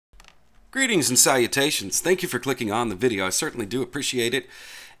Greetings and salutations. Thank you for clicking on the video. I certainly do appreciate it.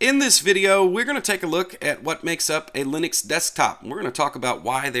 In this video, we're going to take a look at what makes up a Linux desktop. We're going to talk about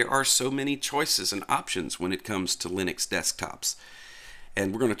why there are so many choices and options when it comes to Linux desktops.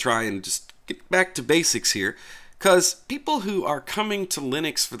 And we're going to try and just get back to basics here, because people who are coming to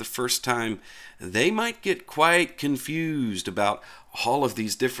Linux for the first time, they might get quite confused about all of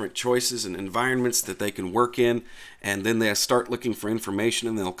these different choices and environments that they can work in, and then they'll start looking for information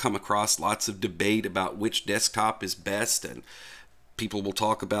and they'll come across lots of debate about which desktop is best, and people will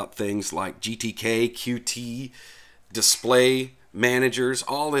talk about things like GTK, Qt, display managers,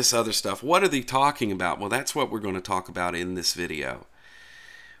 all this other stuff. What are they talking about? Well, that's what we're going to talk about in this video.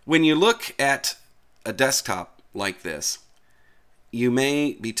 When you look at a desktop like this, you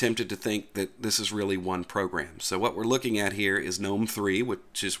may be tempted to think that this is really one program. So what we're looking at here is GNOME 3,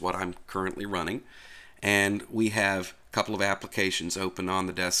 which is what I'm currently running. And we have a couple of applications open on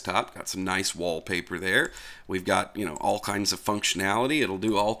the desktop. Got some nice wallpaper there. We've got, all kinds of functionality. It'll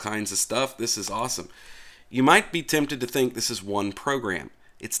do all kinds of stuff. This is awesome. You might be tempted to think this is one program.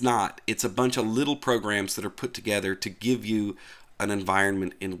 It's not. It's a bunch of little programs that are put together to give you an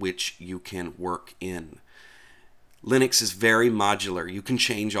environment in which you can work in. Linux is very modular. You can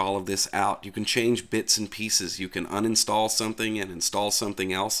change all of this out. You can change bits and pieces. You can uninstall something and install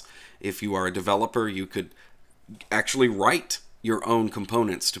something else. If you are a developer, you could actually write your own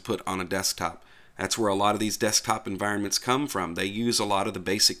components to put on a desktop. That's where a lot of these desktop environments come from. They use a lot of the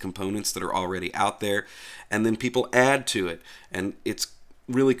basic components that are already out there, and then people add to it. And it's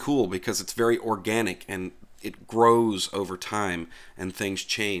really cool because it's very organic and it grows over time and things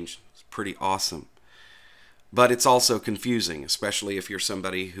change. It's pretty awesome. But it's also confusing, especially if you're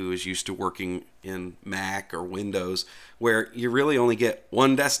somebody who is used to working in Mac or Windows, where you really only get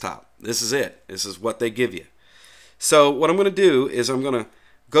one desktop. This is it. This is what they give you. So what I'm going to do is I'm going to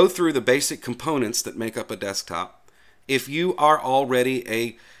go through the basic components that make up a desktop. If you are already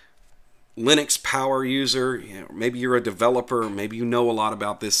a Linux power user, maybe you're a developer, maybe you know a lot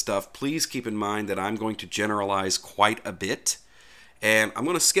about this stuff, please keep in mind that I'm going to generalize quite a bit. And I'm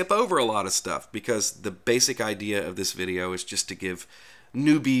going to skip over a lot of stuff because the basic idea of this video is just to give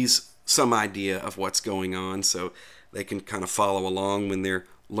newbies some idea of what's going on so they can kind of follow along when they're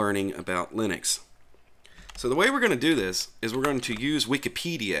learning about Linux. So the way we're going to do this is we're going to use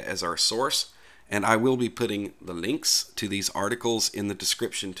Wikipedia as our source, and I will be putting the links to these articles in the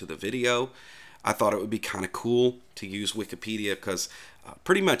description to the video. I thought it would be kind of cool to use Wikipedia because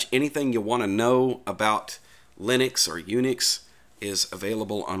pretty much anything you want to know about Linux or Unix is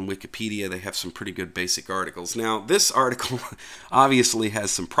available on Wikipedia. They have some pretty good basic articles. Now, this article obviously has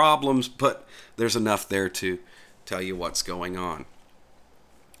some problems, but there's enough there to tell you what's going on.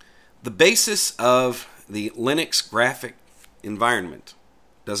 The basis of the Linux graphic environment,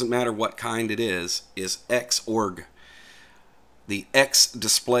 doesn't matter what kind it is Xorg. The X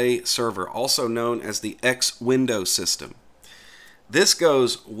display server, also known as the X window system. This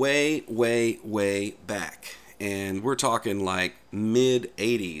goes way, way, way back. And we're talking like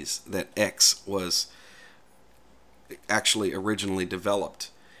mid-80s that X was actually originally developed.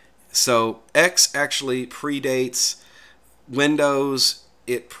 So X actually predates Windows.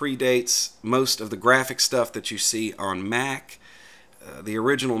 It predates most of the graphic stuff that you see on Mac. The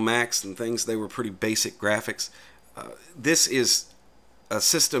original Macs and things, they were pretty basic graphics. This is a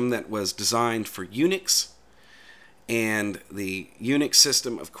system that was designed for Unix. And the Unix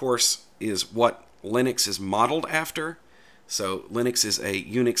system, of course, is what Linux is modeled after. So Linux is a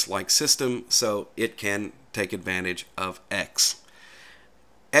Unix-like system, so it can take advantage of X.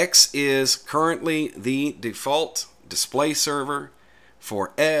 X is currently the default display server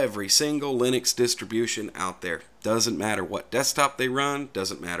for every single Linux distribution out there. Doesn't matter what desktop they run,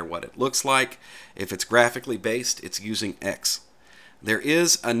 doesn't matter what it looks like. If it's graphically based, it's using X. There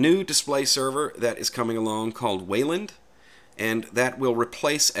is a new display server that is coming along called Wayland, and that will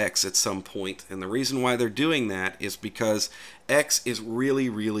replace X at some point. And the reason why they're doing that is because X is really,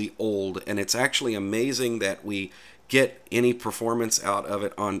 really old, and it's actually amazing that we get any performance out of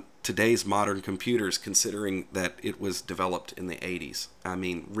it on today's modern computers, considering that it was developed in the 80s. I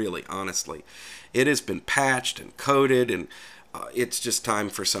mean, really, honestly. It has been patched and coded, and it's just time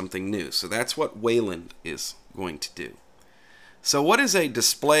for something new. So that's what Wayland is going to do. So what is a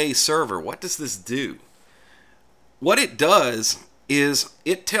display server? What does this do? What it does is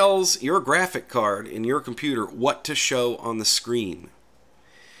it tells your graphic card in your computer what to show on the screen.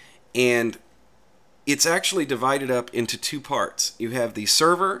 And it's actually divided up into two parts. You have the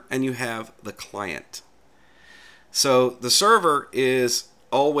server and you have the client. So the server is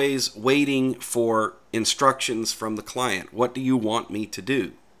always waiting for instructions from the client. What do you want me to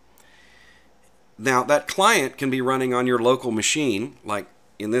do? Now, that client can be running on your local machine, like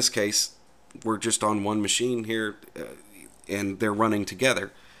in this case, we're just on one machine here, and they're running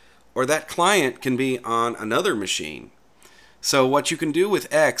together. Or that client can be on another machine. So what you can do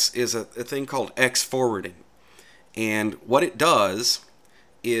with X is a thing called X forwarding. And what it does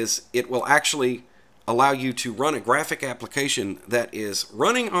is it will actually allow you to run a graphic application that is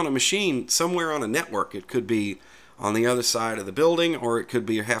running on a machine somewhere on a network. It could be on the other side of the building, or it could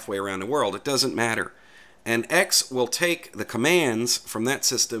be halfway around the world. It doesn't matter. And X will take the commands from that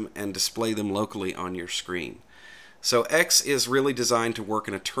system and display them locally on your screen. So X is really designed to work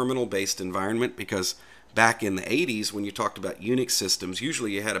in a terminal-based environment, because back in the 80s, when you talked about Unix systems,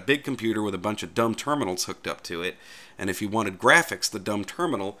 usually you had a big computer with a bunch of dumb terminals hooked up to it, and if you wanted graphics, the dumb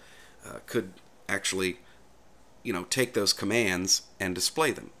terminal could actually, take those commands and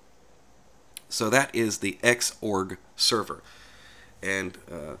display them. So that is the Xorg server. And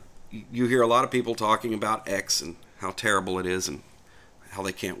you hear a lot of people talking about X and how terrible it is and how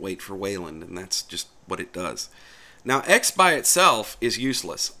they can't wait for Wayland, and that's just what it does. Now, X by itself is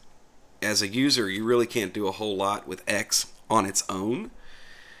useless. As a user, you really can't do a whole lot with X on its own.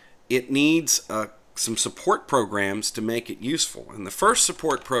 It needs some support programs to make it useful. And the first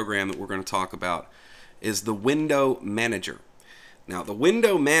support program that we're going to talk about is the Window Manager. Now, the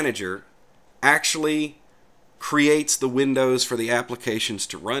Window Manager actually creates the windows for the applications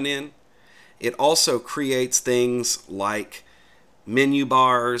to run in. It also creates things like menu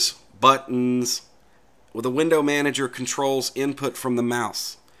bars, buttons. Well, the Window Manager controls input from the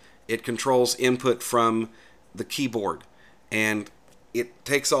mouse. It controls input from the keyboard. And it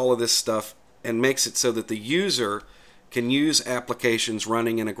takes all of this stuff and makes it so that the user can use applications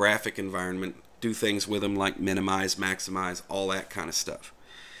running in a graphic environment, do things with them like minimize, maximize, all that kind of stuff.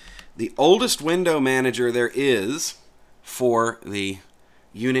 The oldest window manager there is for the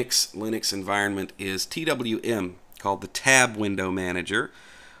Unix, Linux environment is TWM, called the Tab Window Manager,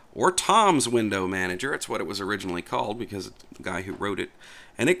 or Tom's Window Manager. It's what it was originally called because it's the guy who wrote it.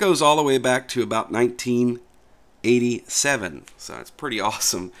 And it goes all the way back to about 1987. So it's pretty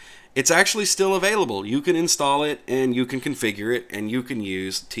awesome. It's actually still available. You can install it and you can configure it and you can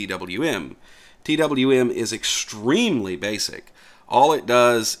use TWM. TWM is extremely basic. All it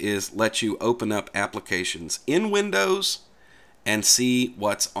does is let you open up applications in Windows and see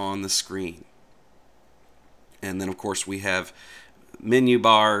what's on the screen. And then, of course, we have menu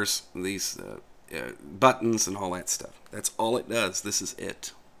bars, these buttons, and all that stuff. That's all it does. This is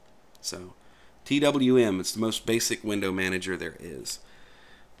it. So, TWM is the most basic window manager there is.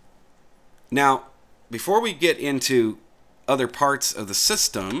 Now, before we get into other parts of the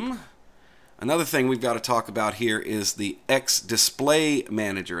system, another thing we've got to talk about here is the X Display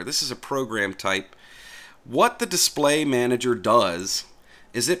Manager. This is a program type. What the Display Manager does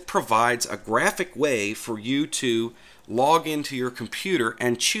is it provides a graphic way for you to log into your computer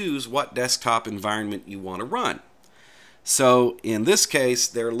and choose what desktop environment you want to run. So in this case,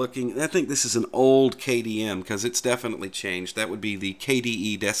 they're looking, I think this is an old KDM because it's definitely changed. That would be the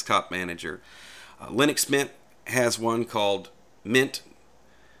KDE Desktop Manager. Linux Mint has one called Mint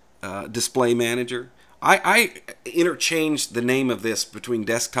Display Manager. I interchanged the name of this between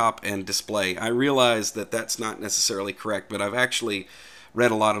desktop and display. I realize that that's not necessarily correct, but I've actually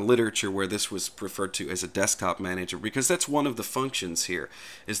read a lot of literature where this was referred to as a desktop manager, because that's one of the functions here,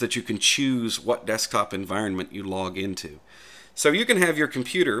 is that you can choose what desktop environment you log into. So you can have your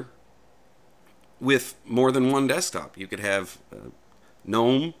computer with more than one desktop. You could have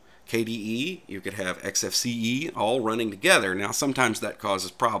GNOME, KDE, you could have XFCE, all running together. Now sometimes that causes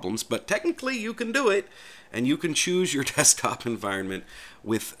problems, but technically you can do it, and you can choose your desktop environment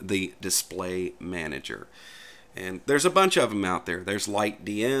with the Display Manager. And there's a bunch of them out there. There's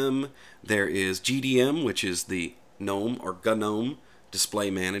LightDM, there is GDM, which is the GNOME or GNOME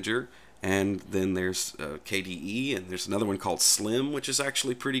Display Manager, and then there's KDE, and there's another one called Slim, which is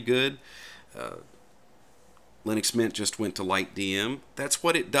actually pretty good. Linux Mint just went to LightDM. That's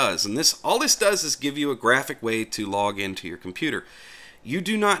what it does. And all this does is give you a graphic way to log into your computer. You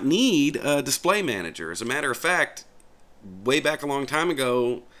do not need a display manager. As a matter of fact, way back a long time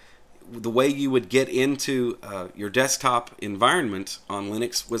ago, the way you would get into your desktop environment on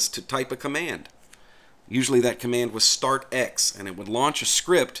Linux was to type a command. Usually that command was start X, and it would launch a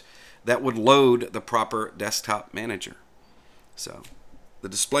script that would load the proper desktop manager. So the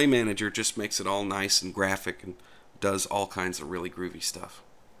display manager just makes it all nice and graphic and does all kinds of really groovy stuff.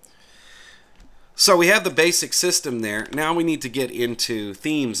 So we have the basic system there. Now we need to get into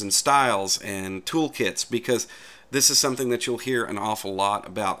themes and styles and toolkits, because this is something that you'll hear an awful lot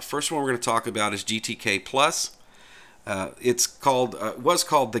about. The first one we're going to talk about is GTK+. It was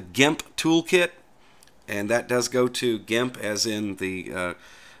called the GIMP Toolkit, and that does go to GIMP, as in the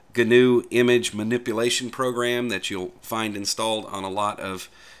GNU image manipulation program that you'll find installed on a lot of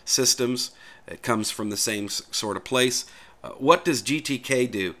systems. It comes from the same sort of place. What does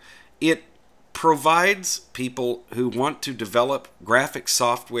GTK do? It provides people who want to develop graphic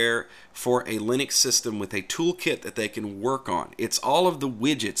software for a Linux system with a toolkit that they can work on. It's all of the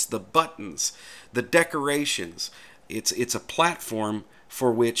widgets, the buttons, the decorations. It's a platform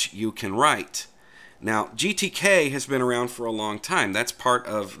for which you can write. Now, GTK has been around for a long time. That's part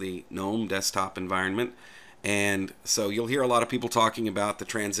of the GNOME desktop environment. And so you'll hear a lot of people talking about the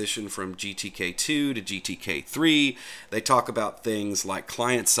transition from GTK2 to GTK3. They talk about things like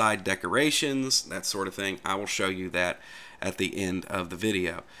client-side decorations, that sort of thing. I will show you that at the end of the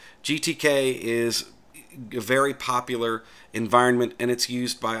video. GTK is a very popular environment, and it's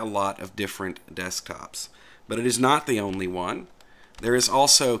used by a lot of different desktops. But it is not the only one. There is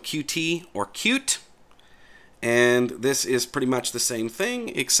also Qt or Qt. And this is pretty much the same thing,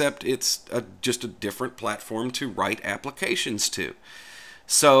 except it's just a different platform to write applications to.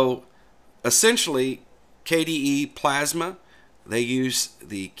 So essentially, KDE Plasma, they use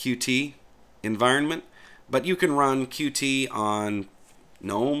the Qt environment, but you can run Qt on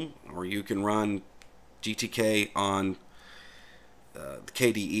GNOME, or you can run GTK on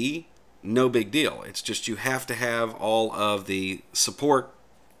KDE. No big deal. It's just you have to have all of the support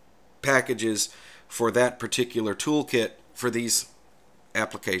packages for that particular toolkit for these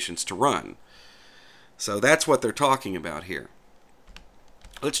applications to run. So that's what they're talking about here.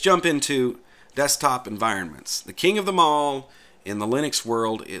 Let's jump into desktop environments. The king of them all in the Linux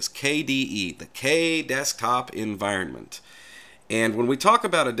world is KDE, the K desktop environment. And when we talk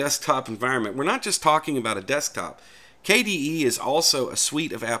about a desktop environment, we're not just talking about a desktop. KDE is also a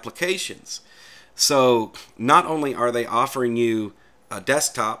suite of applications. So not only are they offering you a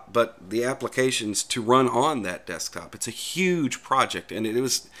desktop, but the applications to run on that desktop. It's a huge project, and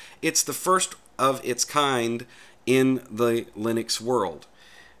it's the first of its kind in the Linux world.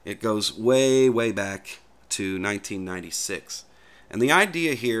 It goes way, way back to 1996. And the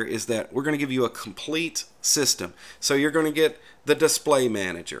idea here is that we're going to give you a complete system. So you're going to get the display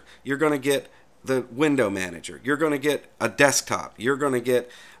manager, you're going to get the window manager, you're going to get a desktop, you're going to get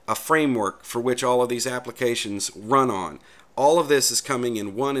a framework for which all of these applications run on. All of this is coming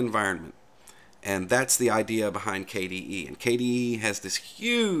in one environment, and that's the idea behind KDE. And KDE has this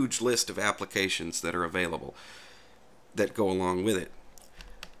huge list of applications that are available that go along with it.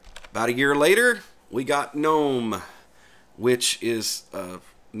 About a year later, we got GNOME, which is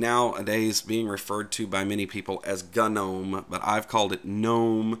nowadays being referred to by many people as GNOME, but I've called it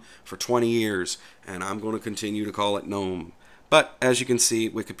GNOME for 20 years, and I'm going to continue to call it GNOME. But as you can see,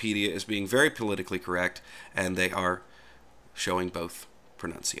 Wikipedia is being very politically correct, and they are showing both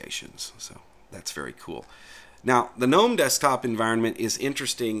pronunciations, so that's very cool. Now, the GNOME desktop environment is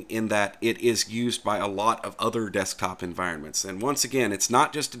interesting in that it is used by a lot of other desktop environments. And once again, it's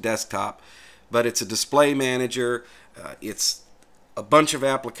not just a desktop, but it's a display manager. It's a bunch of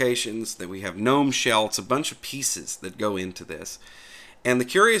applications that we have GNOME shell. It's a bunch of pieces that go into this. And the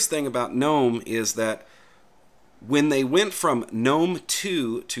curious thing about GNOME is that when they went from GNOME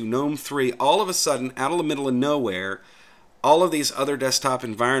 2 to GNOME 3, all of a sudden, out of the middle of nowhere, all of these other desktop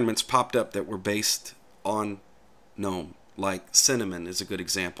environments popped up that were based on GNOME, like Cinnamon is a good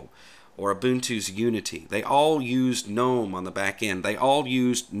example, or Ubuntu's Unity. They all used GNOME on the back end. They all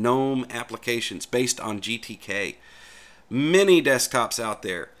used GNOME applications based on GTK. Many desktops out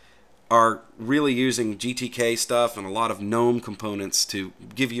there are really using GTK stuff and a lot of GNOME components to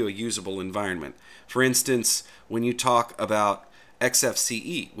give you a usable environment. For instance, when you talk about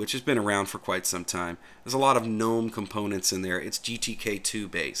XFCE, which has been around for quite some time, there's a lot of GNOME components in there. It's GTK2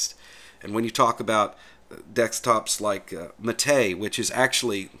 based. And when you talk about desktops like Mate, which is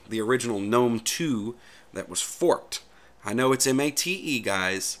actually the original GNOME 2 that was forked. I know it's M-A-T-E,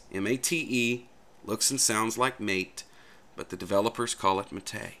 guys. M-A-T-E, looks and sounds like mate, but the developers call it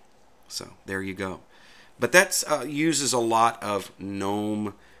Mate. So there you go. But that uses a lot of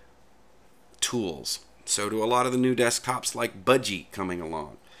GNOME tools. So do a lot of the new desktops like Budgie coming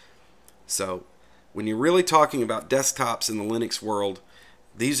along. So when you're really talking about desktops in the Linux world,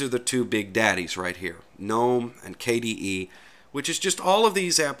 these are the two big daddies right here, GNOME and KDE, which is just all of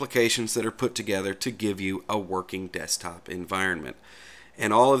these applications that are put together to give you a working desktop environment.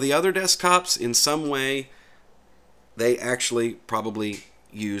 And all of the other desktops, in some way, they actually probably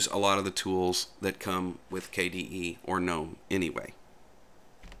use a lot of the tools that come with KDE or GNOME anyway.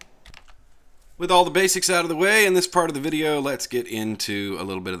 With all the basics out of the way in this part of the video, let's get into a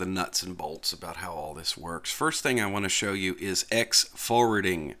little bit of the nuts and bolts about how all this works. First thing I want to show you is X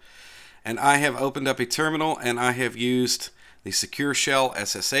forwarding. and I have opened up a terminal and I have used the secure shell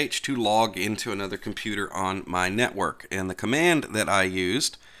SSH to log into another computer on my network. And the command that I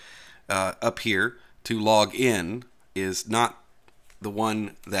used up here to log in is not the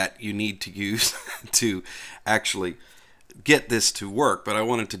one that you need to use to actually get this to work, but I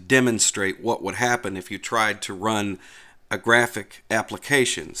wanted to demonstrate what would happen if you tried to run a graphic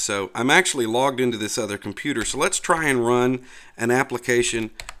application. So I'm actually logged into this other computer, so let's try and run an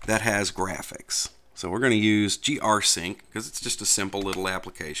application that has graphics. So we're going to use grsync because it's just a simple little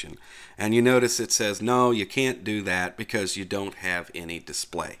application, and you notice it says no, you can't do that because you don't have any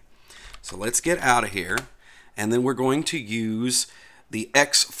display. So let's get out of here, and then we're going to use the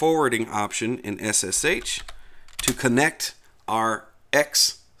X forwarding option in SSH to connect our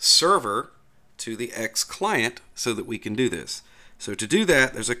X server to the X client so that we can do this. So to do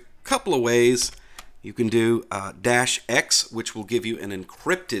that, there's a couple of ways. You can do -X, which will give you an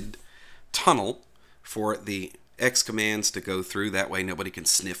encrypted tunnel for the X commands to go through. That way nobody can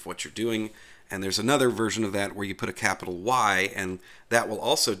sniff what you're doing. And there's another version of that where you put a capital Y, and that will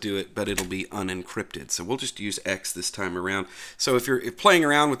also do it, but it'll be unencrypted. So we'll just use X this time around. So if you're playing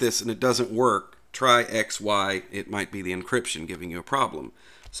around with this and it doesn't work, try XY. It might be the encryption giving you a problem.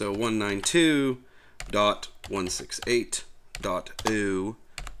 So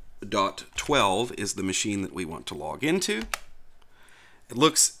 192.168.0.12 is the machine that we want to log into. It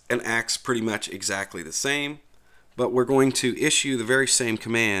looks and acts pretty much exactly the same, but we're going to issue the very same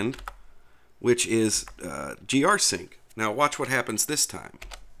command, which is grsync. Now watch what happens this time.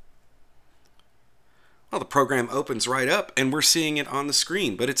 Well, the program opens right up and we're seeing it on the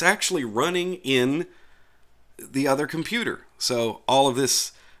screen, but it's actually running in the other computer. So all of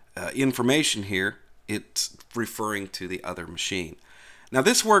this information here, it's referring to the other machine. Now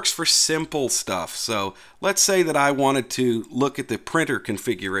this works for simple stuff. So let's say that I wanted to look at the printer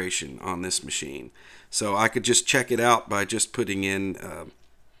configuration on this machine. So I could just check it out by just putting in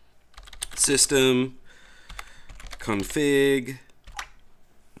system config.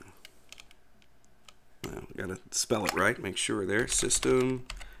 Well, we gotta spell it right, make sure there.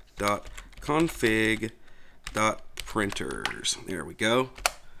 System.config.printers. There we go.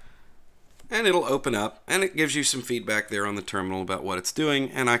 And it'll open up, and it gives you some feedback there on the terminal about what it's doing,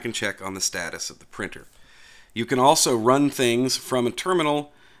 and I can check on the status of the printer. You can also run things from a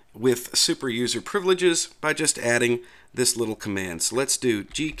terminal with super user privileges by just adding this little command. So let's do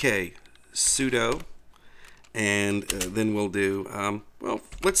gk sudo, and then we'll do, well,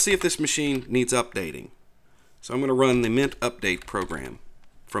 let's see if this machine needs updating. So I'm going to run the mint update program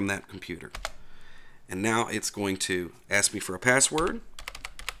from that computer. And now it's going to ask me for a password.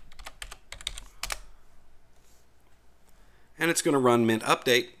 And it's going to run mint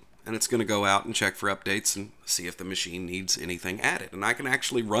update, and it's going to go out and check for updates and see if the machine needs anything added. And I can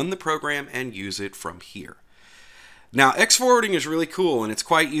actually run the program and use it from here. Now, X forwarding is really cool, and it's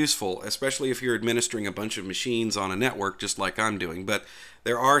quite useful, especially if you're administering a bunch of machines on a network just like I'm doing. But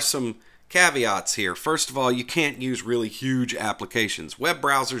there are some caveats here. First of all, you can't use really huge applications. Web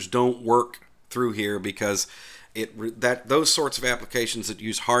browsers don't work through here because those sorts of applications that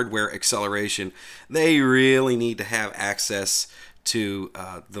use hardware acceleration, they really need to have access to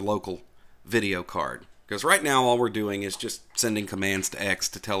the local video card. Because right now all we're doing is just sending commands to X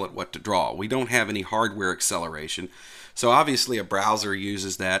to tell it what to draw. We don't have any hardware acceleration. So obviously a browser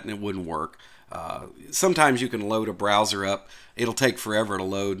uses that and it wouldn't work. Sometimes you can load a browser up. It'll take forever to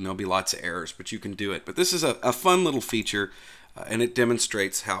load and there'll be lots of errors, but you can do it. But this is a fun little feature, and it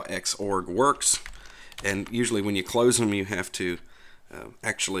demonstrates how Xorg works. And usually when you close them, you have to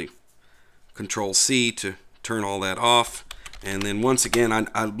actually Control-C to turn all that off. And then once again,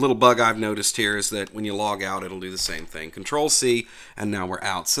 a little bug I've noticed here is that when you log out, it'll do the same thing. Control-C, and now we're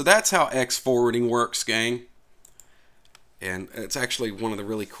out. So that's how X forwarding works, gang. And it's actually one of the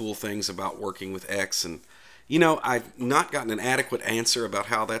really cool things about working with X. And, you know, I've not gotten an adequate answer about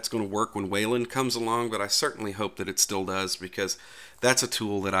how that's going to work when Wayland comes along, but I certainly hope that it still does, because that's a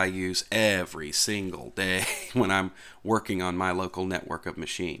tool that I use every single day when I'm working on my local network of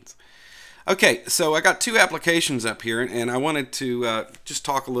machines. Okay, so I got two applications up here, and I wanted to just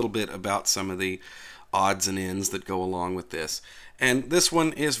talk a little bit about some of the odds and ends that go along with this. And this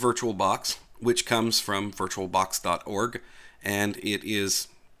one is VirtualBox, which comes from virtualbox.org, and it is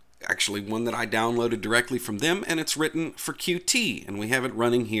actually one that I downloaded directly from them, and it's written for Qt, and we have it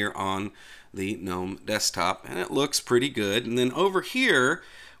running here on the GNOME desktop, and it looks pretty good. And then over here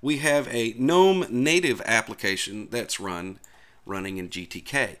we have a GNOME native application that's running in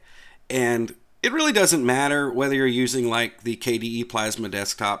GTK. And it really doesn't matter whether you're using like the KDE Plasma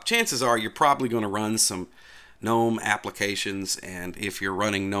desktop. Chances are you're probably going to run some GNOME applications, and if you're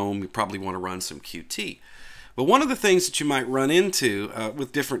running GNOME, you probably want to run some Qt. But one of the things that you might run into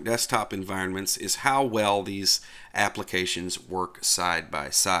with different desktop environments is how well these applications work side by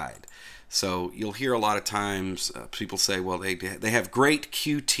side. So you'll hear a lot of times people say, well, they have great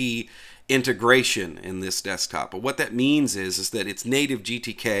Qt integration in this desktop. But what that means is that it's native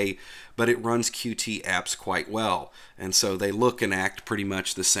GTK, but it runs Qt apps quite well. And so they look and act pretty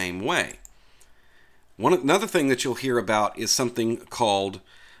much the same way. Another thing that you'll hear about is something called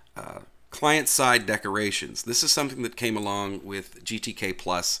client-side decorations. This is something that came along with GTK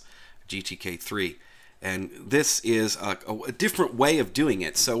Plus, GTK 3. And this is a different way of doing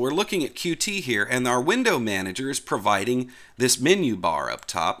it. So we're looking at Qt here, and our window manager is providing this menu bar up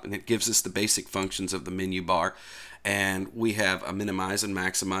top, and it gives us the basic functions of the menu bar. And we have a minimize and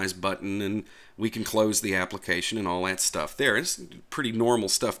maximize button, and we can close the application and all that stuff there. It's pretty normal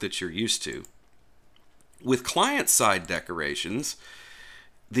stuff that you're used to. With client-side decorations,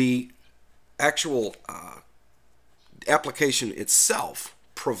 the actual application itself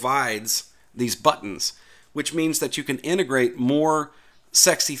provides these buttons, which means that you can integrate more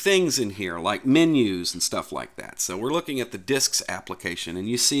sexy things in here, like menus and stuff like that. So we're looking at the disks application, and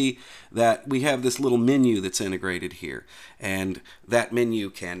you see that we have this little menu that's integrated here, and that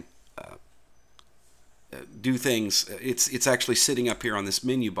menu can do things. It's actually sitting up here on this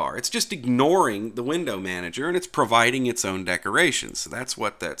menu bar. It's just ignoring the window manager, and it's providing its own decorations. So that's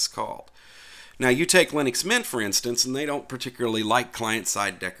what that's called. Now you take Linux Mint, for instance, and they don't particularly like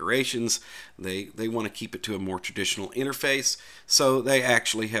client-side decorations. They want to keep it to a more traditional interface, so they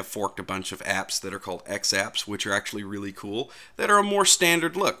actually have forked a bunch of apps that are called X apps, which are actually really cool, that are a more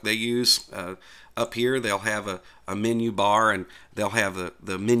standard look. They use, up here, they'll have a menu bar, and they'll have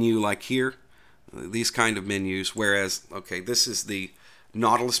the menu like here, these kind of menus, whereas, okay, this is the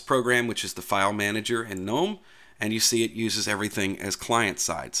Nautilus program, which is the file manager in GNOME, and you see it uses everything as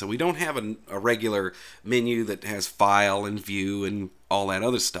client-side. So we don't have a regular menu that has file and view and all that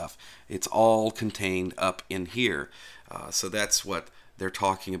other stuff. It's all contained up in here. So that's what they're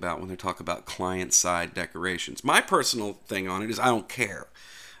talking about when they talk about client-side decorations. My personal thing on it is I don't care.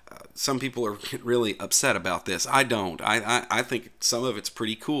 Some people are really upset about this. I don't. I think some of it's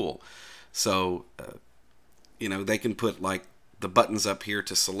pretty cool. So, you know, they can put like the buttons up here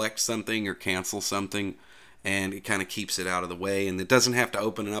to select something or cancel something, and it kind of keeps it out of the way, and it doesn't have to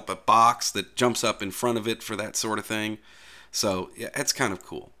open up a box that jumps up in front of it for that sort of thing. So yeah, it's kind of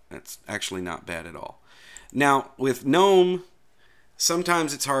cool. That's actually not bad at all. Now with GNOME,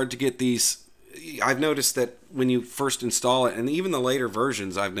 sometimes it's hard to get these. I've noticed that when you first install it, and even the later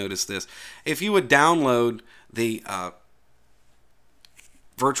versions, I've noticed this. If you would download the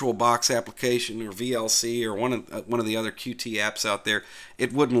VirtualBox application or VLC or one of the other Qt apps out there,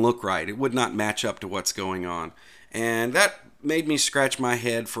 it wouldn't look right. It would not match up to what's going on. And that made me scratch my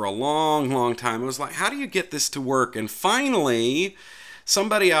head for a long time. I was like, how do you get this to work? And finally,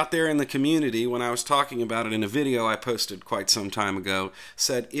 somebody out there in the community, when I was talking about it in a video I posted quite some time ago,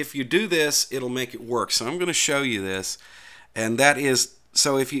 said, if you do this, it'll make it work. So I'm going to show you this. And that is,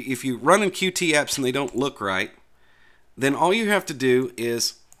 so if you run in Qt apps and they don't look right, then all you have to do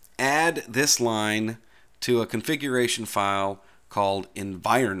is add this line to a configuration file called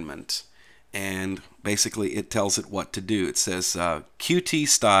environment, and basically it tells it what to do. It says Qt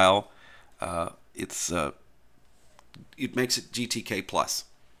style, it makes it GTK plus.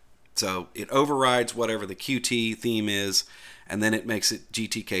 So it overrides whatever the Qt theme is, and then it makes it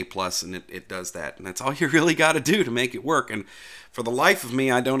GTK plus, and it does that. And that's all you really got to do to make it work. And for the life of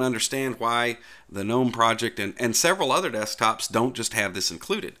me, I don't understand why the GNOME project and several other desktops don't just have this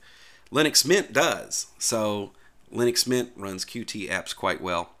included. Linux Mint does. So Linux Mint runs Qt apps quite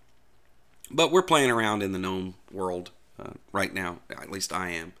well. But we're playing around in the GNOME world right now. At least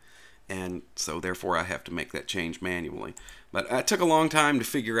I am. And so therefore I have to make that change manually. But it took a long time to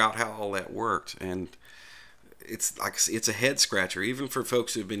figure out how all that worked. And it's like it's a head scratcher, even for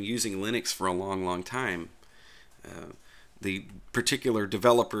folks who've been using Linux for a long time. The particular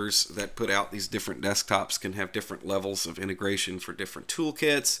developers that put out these different desktops can have different levels of integration for different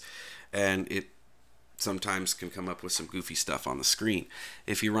toolkits, and it sometimes can come up with some goofy stuff on the screen.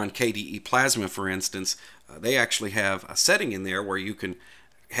 If you run KDE Plasma, for instance, they actually have a setting in there where you can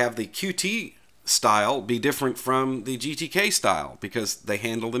have the Qt style be different from the GTK style because they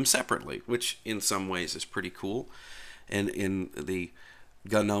handle them separately, which in some ways is pretty cool. And in the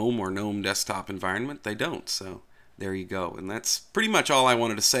GNOME or GNOME desktop environment, they don't. So there you go. And that's pretty much all I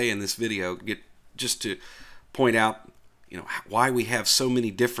wanted to say in this video, just to point out, you know, why we have so many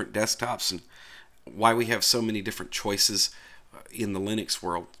different desktops and why we have so many different choices in the Linux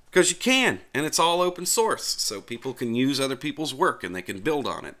world. Because you can, and it's all open source, so people can use other people's work, and they can build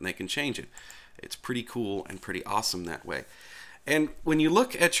on it, and they can change it. It's pretty cool and pretty awesome that way. And when you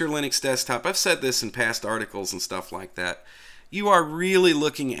look at your Linux desktop, I've said this in past articles and stuff like that, you are really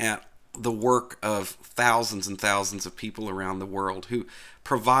looking at the work of thousands and thousands of people around the world who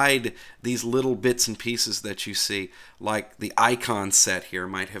provide these little bits and pieces that you see, like the icon set here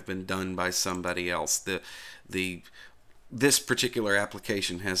might have been done by somebody else. This particular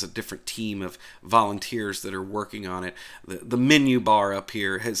application has a different team of volunteers that are working on it. The menu bar up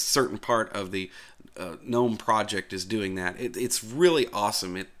here has certain part of the GNOME project is doing that. It's really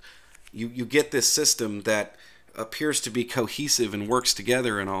awesome. You get this system that appears to be cohesive and works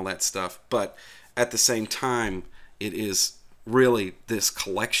together and all that stuff, but at the same time it is really this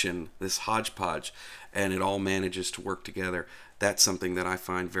collection, this hodgepodge, and it all manages to work together. That's something that I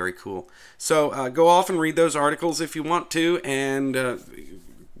find very cool. So go off and read those articles if you want to, and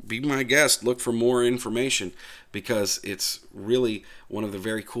be my guest. Look for more information, because it's really one of the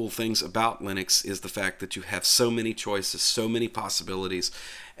very cool things about Linux is the fact that you have so many choices, so many possibilities,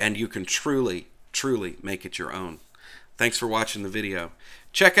 and you can truly make it your own. Thanks for watching the video.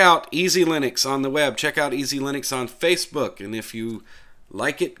 Check out Easy Linux on the web. Check out Easy Linux on Facebook, and if you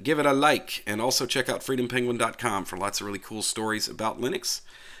like it, give it a like. And also check out freedompenguin.com for lots of really cool stories about Linux.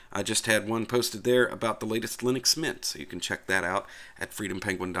 I just had one posted there about the latest Linux Mint, so you can check that out at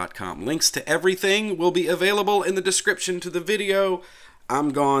freedompenguin.com. Links to everything will be available in the description to the video.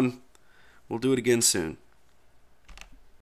 I'm gone. We'll do it again soon.